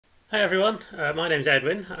Hi everyone, my name's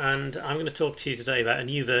Edwin and I'm going to talk to you today about a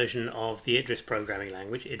new version of the Idris programming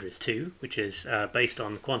language, Idris 2, which is based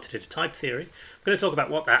on quantitative type theory. I'm going to talk about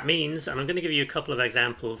what that means and I'm going to give you a couple of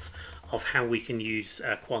examples of how we can use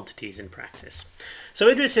quantities in practice. So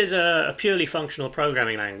Idris is a purely functional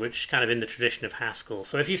programming language, kind of in the tradition of Haskell.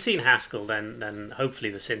 So if you've seen Haskell, then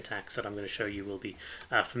hopefully the syntax that I'm going to show you will be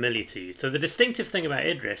familiar to you. So the distinctive thing about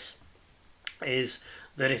Idris is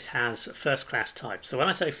that it has first-class types. So when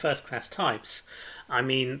I say first-class types, I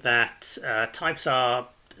mean that types are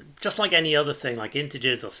just like any other thing, like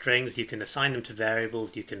integers or strings. You can assign them to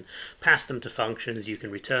variables, you can pass them to functions, you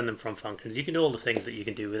can return them from functions, you can do all the things that you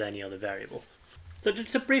can do with any other variable. So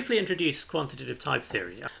to briefly introduce quantitative type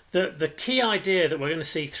theory, the key idea that we're going to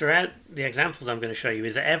see throughout the examples I'm going to show you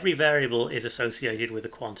is that every variable is associated with a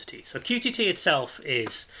quantity. So QTT itself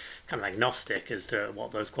is kind of agnostic as to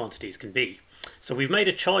what those quantities can be. So we've made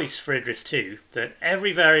a choice for Idris 2 that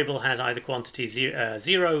every variable has either quantity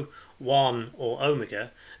 0, 1 or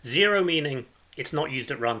omega. 0 meaning it's not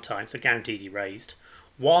used at runtime, so guaranteed erased.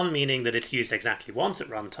 1 meaning that it's used exactly once at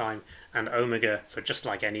runtime, and omega, so just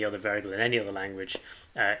like any other variable in any other language,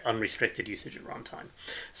 unrestricted usage at runtime.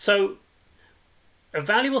 So a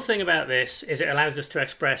valuable thing about this is it allows us to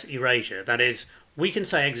express erasure. That is, we can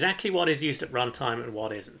say exactly what is used at runtime and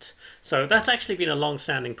what isn't. So that's actually been a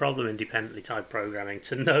long-standing problem in dependently typed programming,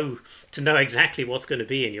 to know exactly what's going to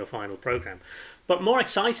be in your final program. But more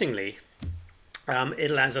excitingly,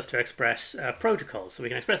 it allows us to express protocols. So we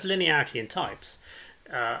can express linearity in types.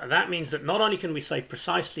 That means that not only can we say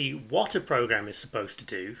precisely what a program is supposed to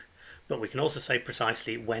do, but we can also say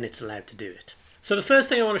precisely when it's allowed to do it. So the first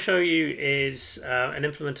thing I want to show you is an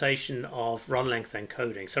implementation of run length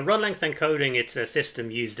encoding. So run length encoding, it's a system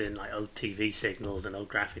used in like old TV signals and old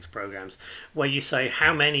graphics programs, where you say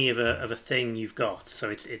how many of a thing you've got. So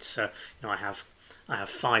it's you know, I have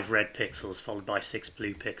 5 red pixels followed by 6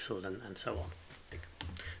 blue pixels and so on.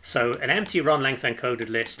 So an empty run length encoded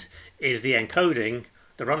list is the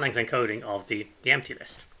run length encoding of the empty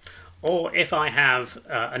list. Or if I have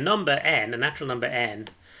a number n, a natural number n,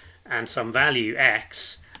 and some value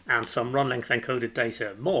x, and some run length encoded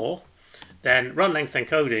data more, then run length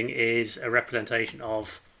encoding is a representation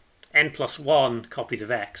of n plus 1 copies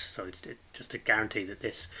of x, so it's just to guarantee that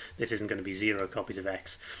this isn't going to be 0 copies of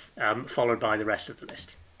x, followed by the rest of the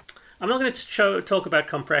list. I'm not going to talk about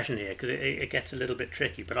compression here because it gets a little bit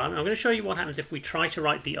tricky, but I'm going to show you what happens if we try to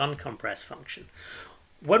write the uncompressed function.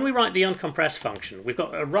 When we write the uncompressed function, we've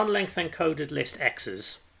got a run length encoded list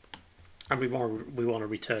x's, and we want to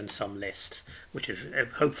return some list, which is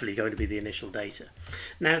hopefully going to be the initial data.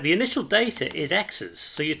 Now the initial data is x's,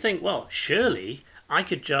 so you think, well, surely I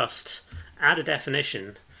could just add a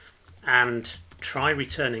definition and try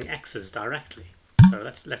returning x's directly. So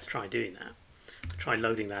let's try doing that. Try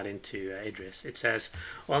loading that into Idris. It says,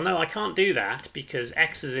 well, no, I can't do that because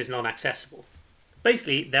x's is not accessible.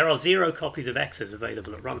 Basically, there are 0 copies of x's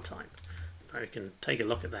available at runtime. I can take a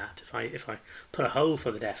look at that. If I put a hole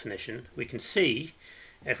for the definition, we can see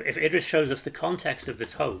if Idris shows us the context of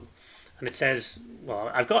this hole, and it says,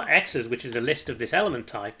 well, I've got x's, which is a list of this element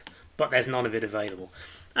type, but there's none of it available.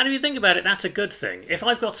 And if you think about it, that's a good thing. If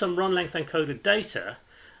I've got some run length encoded data,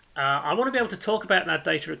 I want to be able to talk about that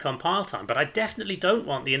data at compile time, but I definitely don't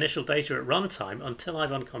want the initial data at runtime until I've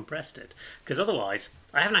uncompressed it, because otherwise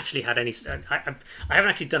I haven't actually had any. I haven't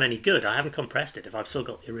actually done any good. I haven't compressed it if I've still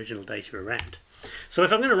got the original data around. So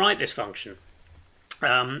if I'm going to write this function,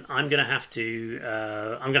 I'm going to have to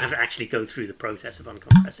actually go through the process of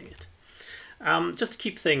uncompressing it. Just to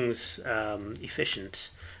keep things efficient.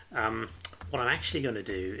 What I'm actually going to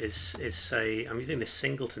do is say, I'm using this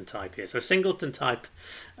singleton type here. So singleton type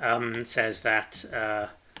says that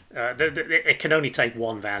it can only take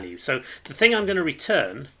one value. So the thing I'm going to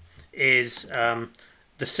return is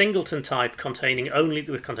the singleton type contains only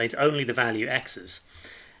the value x's.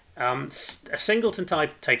 A singleton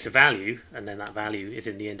type takes a value, and then that value is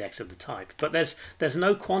in the index of the type. But there's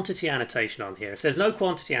no quantity annotation on here. If there's no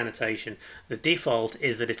quantity annotation, the default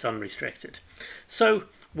is that it's unrestricted. So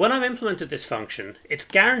when I've implemented this function, it's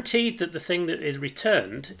guaranteed that the thing that is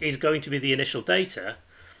returned is going to be the initial data,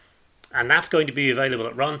 and that's going to be available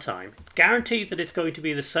at runtime. It's guaranteed that it's going to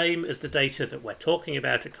be the same as the data that we're talking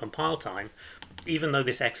about at compile time, even though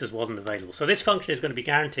this x's wasn't available. So this function is going to be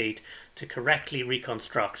guaranteed to correctly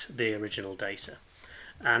reconstruct the original data.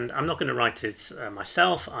 And I'm not going to write it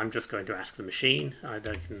myself, I'm just going to ask the machine.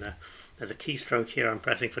 There's a keystroke here I'm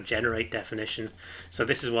pressing for generate definition. So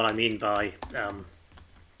this is what I mean by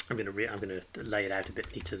I'm going to lay it out a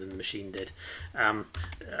bit neater than the machine did.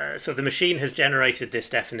 So the machine has generated this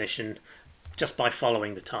definition just by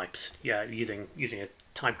following the types, using a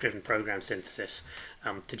type-driven program synthesis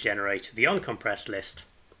to generate the uncompressed list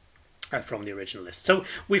from the original list. So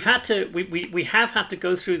we have had to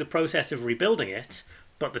go through the process of rebuilding it,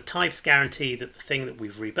 but the types guarantee that the thing that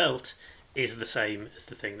we've rebuilt is the same as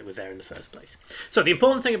the thing that was there in the first place. So the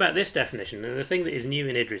important thing about this definition, and the thing that is new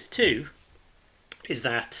in Idris 2, is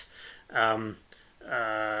that the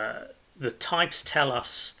types tell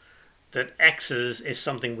us that X's is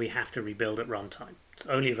something we have to rebuild at runtime. It's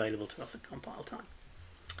only available to us at compile time.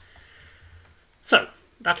 So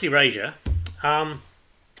that's erasure. A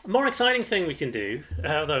more exciting thing we can do,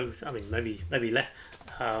 although I mean maybe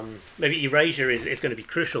erasure is going to be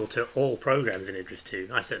crucial to all programs in Idris 2.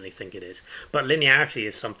 I certainly think it is. But linearity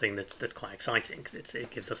is something that's quite exciting because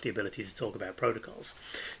it gives us the ability to talk about protocols.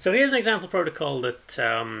 So here's an example protocol that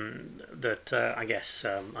I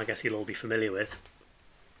guess you'll all be familiar with.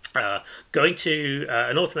 Going to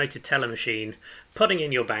an automated teller machine, putting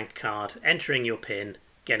in your bank card, entering your PIN,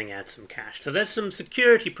 getting out some cash. So there's some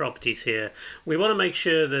security properties here. We want to make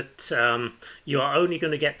sure that you are only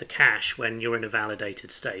going to get the cash when you're in a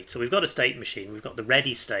validated state. So we've got a state machine. We've got the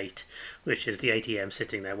ready state, which is the ATM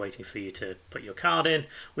sitting there waiting for you to put your card in.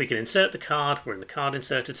 We can insert the card. We're in the card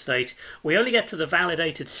inserted state. We only get to the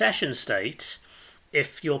validated session state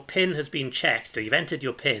if your PIN has been checked, or you've entered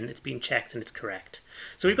your PIN, it's been checked and it's correct.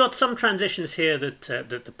 So we've got some transitions here that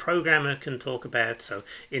the programmer can talk about. So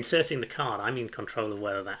inserting the card, I'm in control of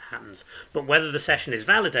whether that happens. But whether the session is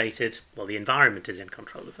validated, well, the environment is in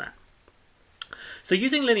control of that. So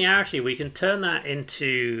using linearity, we can turn that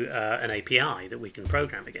into an API that we can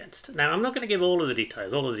program against. Now, I'm not going to give all of the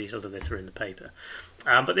details. All of the details of this are in the paper.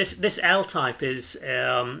 But this L type is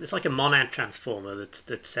it's like a monad transformer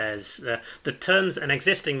that says that turns an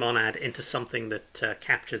existing monad into something that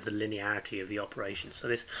captures the linearity of the operation. So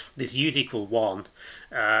this use equal 1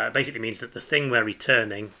 basically means that the thing we're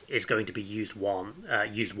returning is going to be used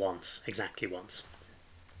once, exactly once.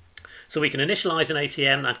 So we can initialize an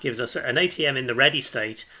ATM. That gives us an ATM in the ready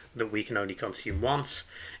state that we can only consume once.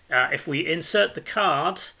 If we insert the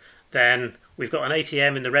card, then we've got an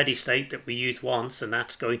ATM in the ready state that we use once, and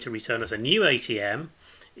that's going to return us a new ATM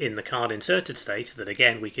in the card inserted state that,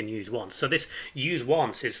 again, we can use once. So this use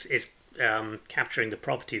once is capturing the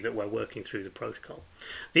property that we're working through the protocol.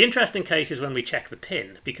 The interesting case is when we check the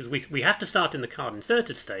PIN, because we have to start in the card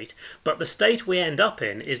inserted state, but the state we end up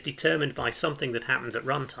in is determined by something that happens at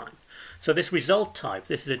runtime. So this result type,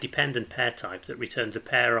 this is a dependent pair type that returns a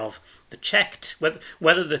pair of the checked,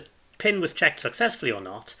 whether the PIN was checked successfully or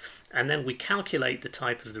not, and then we calculate the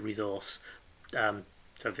type of the resource. So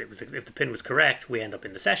if the PIN was correct, we end up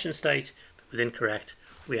in the session state. If it was incorrect,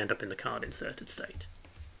 we end up in the card inserted state.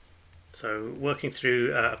 So working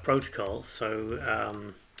through a protocol,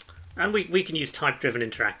 and we can use type-driven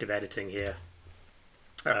interactive editing here.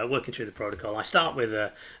 Working through the protocol, I start with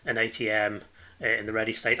an ATM in the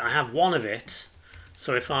ready state. I have one of it,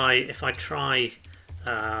 so if I try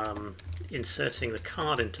inserting the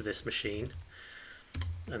card into this machine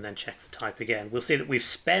and then check the type again, we'll see that we've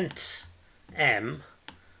spent M,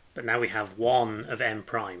 but now we have one of M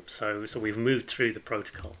prime. So we've moved through the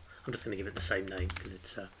protocol. I'm just going to give it the same name because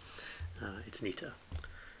it's neater.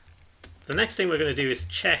 The next thing we're going to do is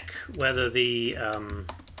check whether the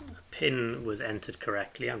PIN was entered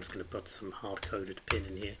correctly. I'm just going to put some hard-coded PIN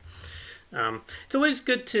in here. It's always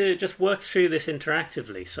good to just work through this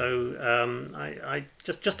interactively. So I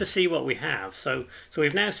just to see what we have. So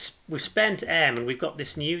we've spent M and we've got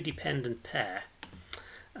this new dependent pair.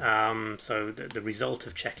 So the result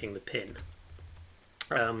of checking the PIN.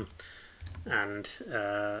 And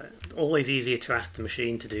always easier to ask the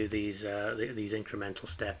machine to do these incremental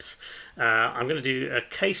steps. I'm going to do a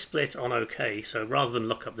case split on OK. So rather than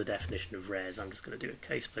look up the definition of res, I'm just going to do a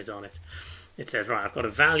case split on it. It says, right, I've got a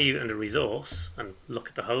value and a resource, and look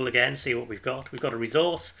at the whole again, see what we've got. We've got a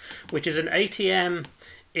resource, which is an ATM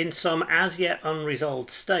in some as yet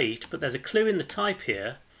unresolved state, but there's a clue in the type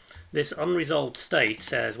here. This unresolved state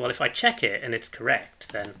says, well, if I check it and it's correct,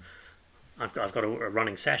 then I've got a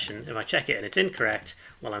running session. If I check it and it's incorrect,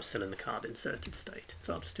 well, I'm still in the card inserted state.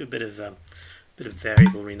 So I'll just do a bit of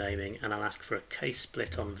variable renaming, and I'll ask for a case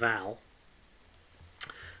split on val.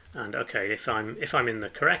 And okay, if I'm in the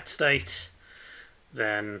correct state,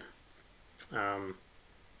 then the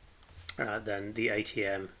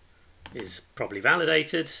ATM is probably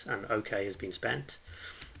validated and OK has been spent.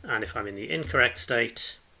 And if I'm in the incorrect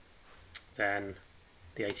state, then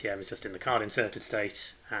the ATM is just in the card inserted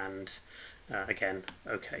state, and again,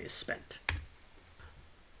 OK is spent.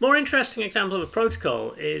 More interesting example of a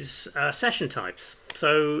protocol is session types.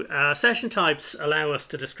 So session types allow us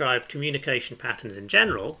to describe communication patterns in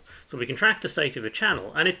general, so we can track the state of the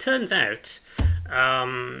channel. And it turns out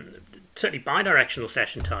certainly bidirectional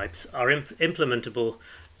session types are implementable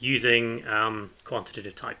using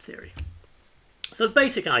quantitative type theory. So the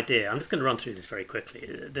basic idea, I'm just going to run through this very quickly,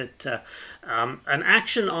 that an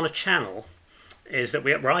action on a channel is that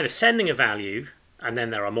we're either sending a value and then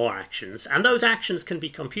there are more actions, and those actions can be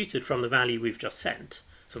computed from the value we've just sent.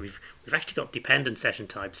 So we've actually got dependent session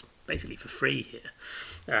types basically for free here.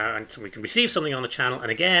 And so we can receive something on the channel,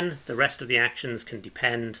 and again, the rest of the actions can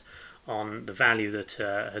depend on the value that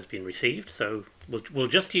has been received. So we'll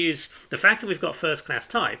just use the fact that we've got first class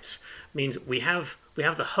types means we have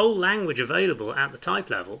the whole language available at the type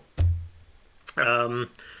level. So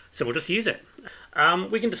we'll just use it.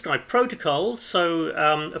 We can describe protocols. So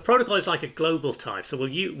a protocol is like a global type. So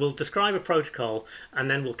we'll describe a protocol and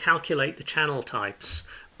then we'll calculate the channel types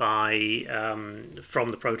by from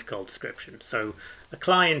the protocol description. So a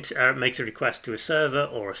client makes a request to a server,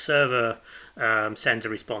 or a server sends a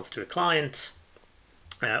response to a client,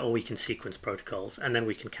 or we can sequence protocols, and then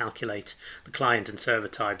we can calculate the client and server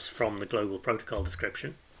types from the global protocol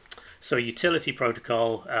description. So utility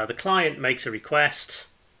protocol, the client makes a request.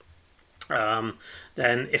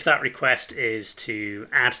 Then if that request is to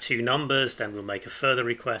add two numbers, then we'll make a further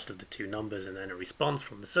request of the two numbers and then a response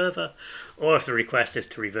from the server. Or if the request is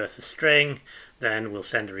to reverse a string, then we'll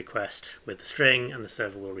send a request with the string and the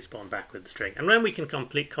server will respond back with the string. And then we can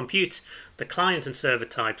compute the client and server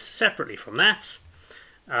types separately from that.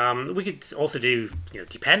 We could also do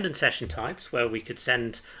dependent session types, where we could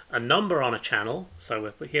send a number on a channel.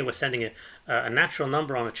 So here we're sending a natural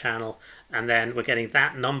number on a channel, and then we're getting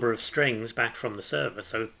that number of strings back from the server.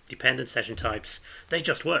 So dependent session types, they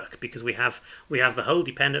just work because we have the whole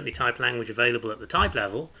dependently typed language available at the type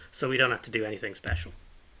level, so we don't have to do anything special.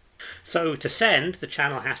 So to send, the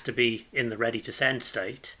channel has to be in the ready to send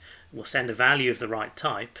state. We'll send a value of the right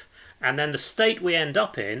type, and then the state we end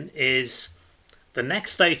up in is the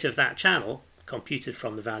next state of that channel computed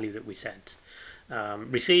from the value that we sent.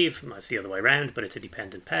 Receive, it's the other way around, but it's a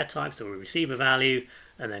dependent pair type, so we receive a value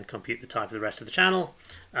and then compute the type of the rest of the channel,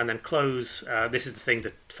 and then close. This is the thing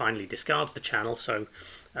that finally discards the channel. So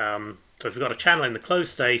if we've got a channel in the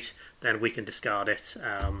closed state, then we can discard it,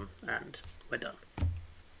 and we're done.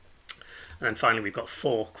 And then finally we've got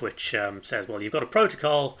fork, which says, well, you've got a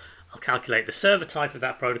protocol, I'll calculate the server type of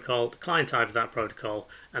that protocol, the client type of that protocol,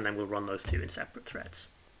 and then we'll run those two in separate threads.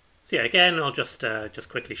 So yeah, again, I'll just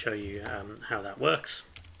quickly show you how that works.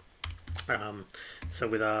 So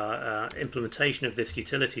with our implementation of this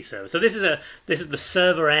utility server, so this is the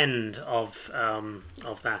server end of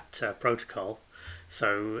that protocol.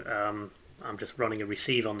 So I'm just running a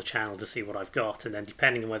receive on the channel to see what I've got, and then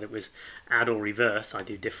depending on whether it was add or reverse, I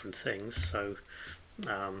do different things. So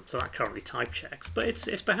that currently type checks, but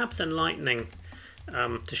it's perhaps enlightening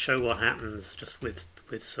to show what happens just with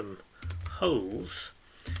some holes.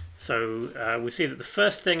 So we see that the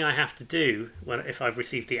first thing I have to do if I've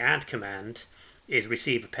received the add command is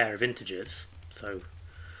receive a pair of integers. So,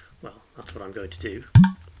 well, that's what I'm going to do.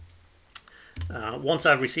 Once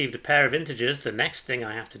I've received a pair of integers, the next thing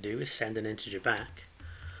I have to do is send an integer back.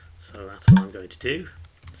 So that's what I'm going to do.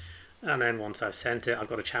 And then once I've sent it, I've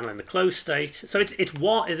got a channel in the closed state. So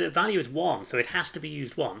the value is 1, so it has to be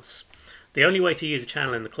used once. The only way to use a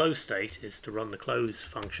channel in the closed state is to run the close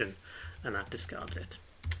function, and that discards it.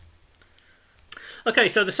 Okay,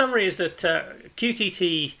 so the summary is that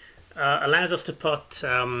QTT allows us to put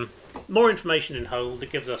more information in hold.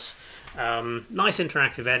 It gives us nice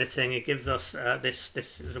interactive editing. It gives us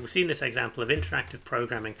we've seen this example of interactive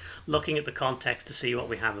programming, looking at the context to see what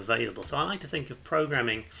we have available. So I like to think of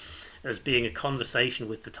programming as being a conversation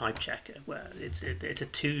with the type checker, where it's a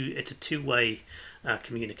two-way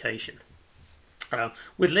communication.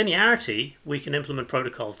 With linearity, we can implement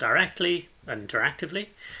protocols directly and interactively.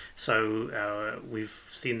 So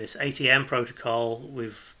we've seen this ATM protocol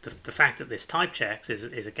with the fact that this type checks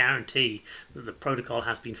is a guarantee that the protocol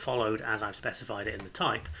has been followed as I've specified it in the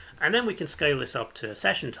type. And then we can scale this up to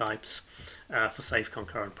session types for safe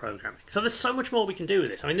concurrent programming. So there's so much more we can do with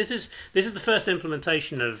this. I mean, this is the first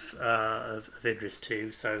implementation of Idris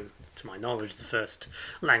 2. So to my knowledge, the first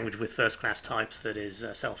language with first-class types that is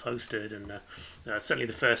self-hosted, and certainly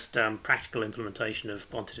the first practical implementation of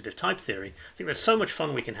quantitative type theory. I think there's so much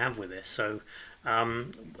fun we can have with this. So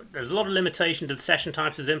there's a lot of limitation to the session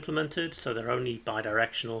types as implemented, so they're only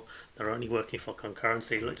bidirectional, they're only working for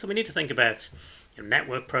concurrency. So we need to think about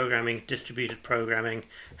network programming, distributed programming,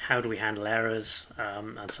 how do we handle errors,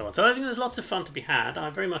 and so on. So I think there's lots of fun to be had. I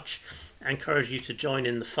very much encourage you to join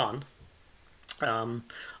in the fun.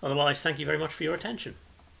 Otherwise, thank you very much for your attention.